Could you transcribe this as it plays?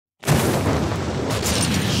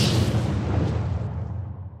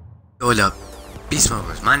What up, Beast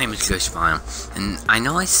Mobers? My name is Ghost Farm, and I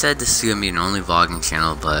know I said this is gonna be an only vlogging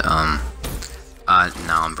channel, but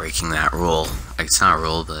now I'm breaking that rule. Like, it's not a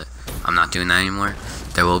rule, but I'm not doing that anymore.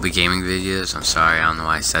 There will be gaming videos. I'm sorry, I don't know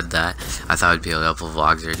why I said that. I thought I'd be able to upload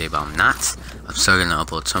vlogs every day, but I'm not. I'm still gonna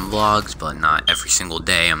upload some vlogs, but not every single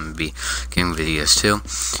day. I'm gonna be gaming videos too.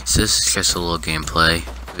 So this is just a little gameplay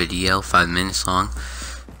video, 5 minutes long,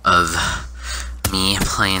 of me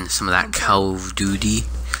playing some of that Call of Duty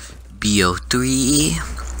BO3,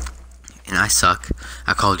 and I suck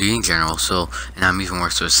at Call of Duty in general, and I'm even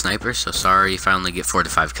worse with a sniper, so sorry if I only get 4 to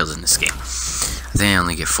 5 kills in this game. I think I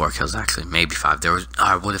only get 4 kills, actually, maybe 5.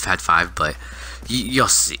 I would have had 5, but you'll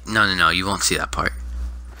see. No, you won't see that part.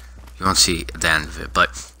 You won't see the end of it,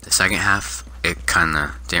 but the second half, it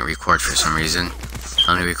kinda didn't record for some reason.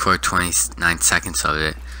 I only recorded 29 seconds of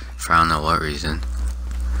it, for I don't know what reason.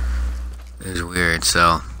 It was weird,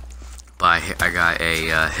 so... But I got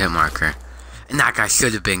a hit marker, and that guy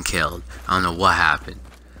should have been killed. I don't know what happened,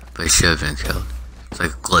 but he should have been killed. It's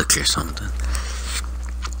like a glitch or something.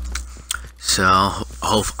 So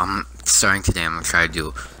I'm starting today. I'm gonna try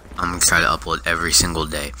to upload every single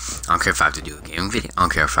day. I don't care if I have to do a gaming video. I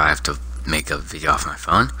don't care if I have to make a video off my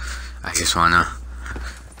phone. I just wanna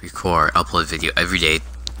upload video every day.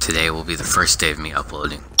 Today will be the first day of me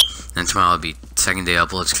uploading. Then tomorrow will be second day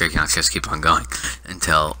upload streak, and I'll just keep on going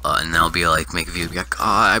until and I'll be like, make a video, be like, oh,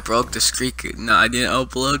 I broke the streak. No, I didn't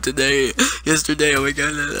upload today, yesterday. Oh my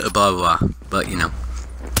god, blah blah blah. But you know,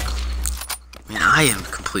 man, I am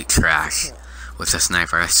complete trash with a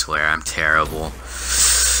sniper. I swear, I'm terrible.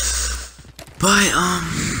 But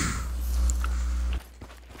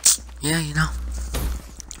yeah, you know.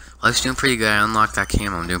 I was doing pretty good. I unlocked that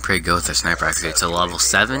camo. I'm doing pretty good with the sniper. Actually, it's a level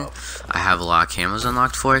 7. I have a lot of camos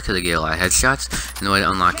unlocked for it because I get a lot of headshots. And the way to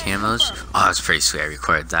unlock camos, oh, that's pretty sweet. I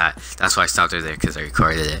recorded that. That's why I stopped right there, because I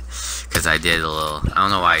recorded it. Because I did a little. I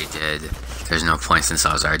don't know why I did. There's no point since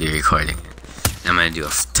I was already recording it. And I'm gonna do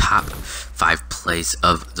a top 5 plays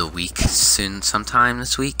of the week soon, sometime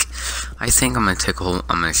this week. I think I'm gonna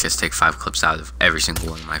just take 5 clips out of every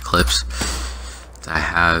single one of my clips that I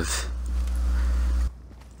have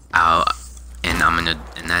out, and then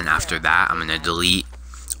after that I'm gonna delete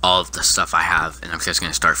all of the stuff I have, and I'm just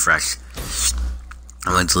gonna start fresh.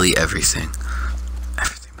 I'm gonna delete everything, man.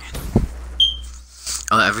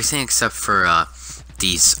 Oh, everything except for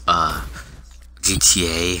these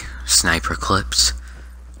GTA sniper clips.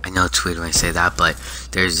 I know it's weird when I say that, but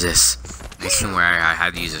there's this mission where I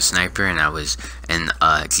had to use a sniper, and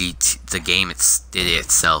the game did it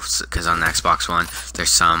itself, because on the Xbox One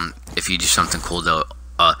there's if you do something cool, they'll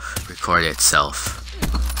record itself,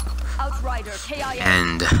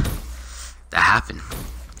 and that happened.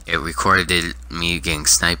 It recorded me getting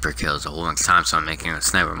sniper kills a whole bunch of times, so I'm making a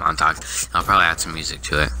sniper montage. I'll probably add some music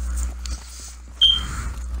to it.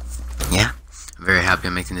 Yeah, I'm very happy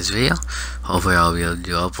I'm making this video. Hopefully I'll be able to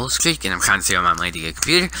do a full streak, and I'm trying to see how I might get a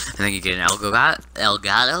computer, and then you get an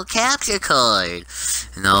Elgato capture card,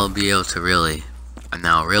 and I'll be able to really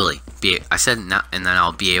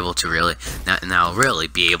I'll be able to really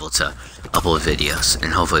upload videos,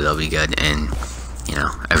 and hopefully they'll be good, and you know,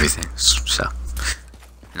 everything. So,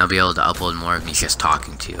 and I'll be able to upload more of me just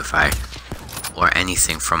talking to you or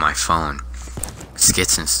anything from my phone,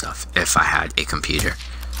 skits and stuff, if I had a computer.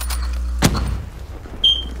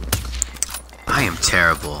 I am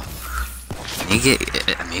terrible. Maybe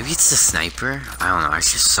it's the sniper. I don't know. I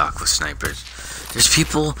just suck with snipers. There's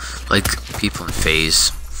people in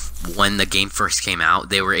FaZe, when the game first came out,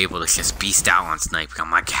 they were able to just beast out on sniping.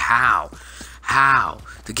 I'm like, how?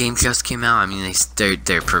 The game just came out. I mean, they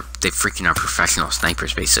freaking are professional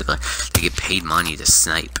snipers, basically. They get paid money to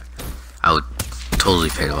snipe. I would totally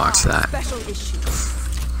pay to watch that.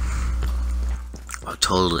 I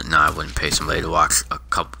wouldn't pay somebody to watch a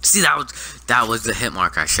couple. See, that was the hit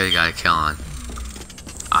mark I should have got a kill on.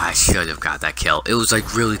 I should have got that kill. It was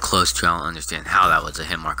like really close to. I don't understand how that was a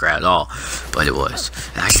hit marker at all, but it was.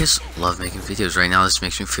 And I just love making videos. Right now, this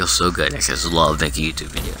makes me feel so good. I just love making YouTube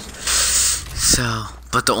videos. So,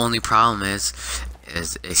 but the only problem is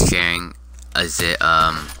sharing. Is it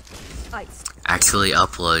actually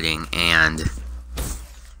uploading and it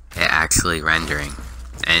actually rendering?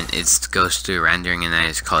 And it goes through rendering, and then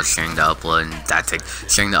it's called sharing the upload, and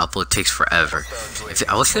sharing the upload takes forever.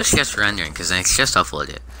 I wish it was just rendering, because then it's just upload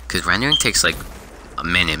it. Because rendering takes like a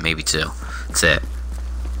minute, maybe 2. That's it.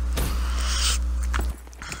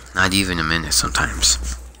 Not even a minute sometimes.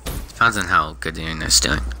 Depends on how good the internet's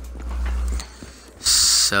doing.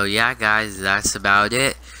 So yeah, guys, that's about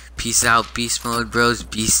it. Peace out, beast mode, bros.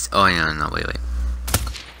 Oh, no, wait.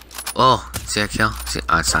 Oh, See that kill?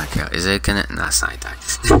 Oh, it's not a kill. Is it gonna? No, it's not. It died.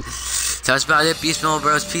 So that's about it. Beast Mode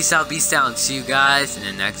Bros. Peace out, beast out, and see you guys in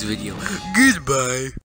the next video. Goodbye.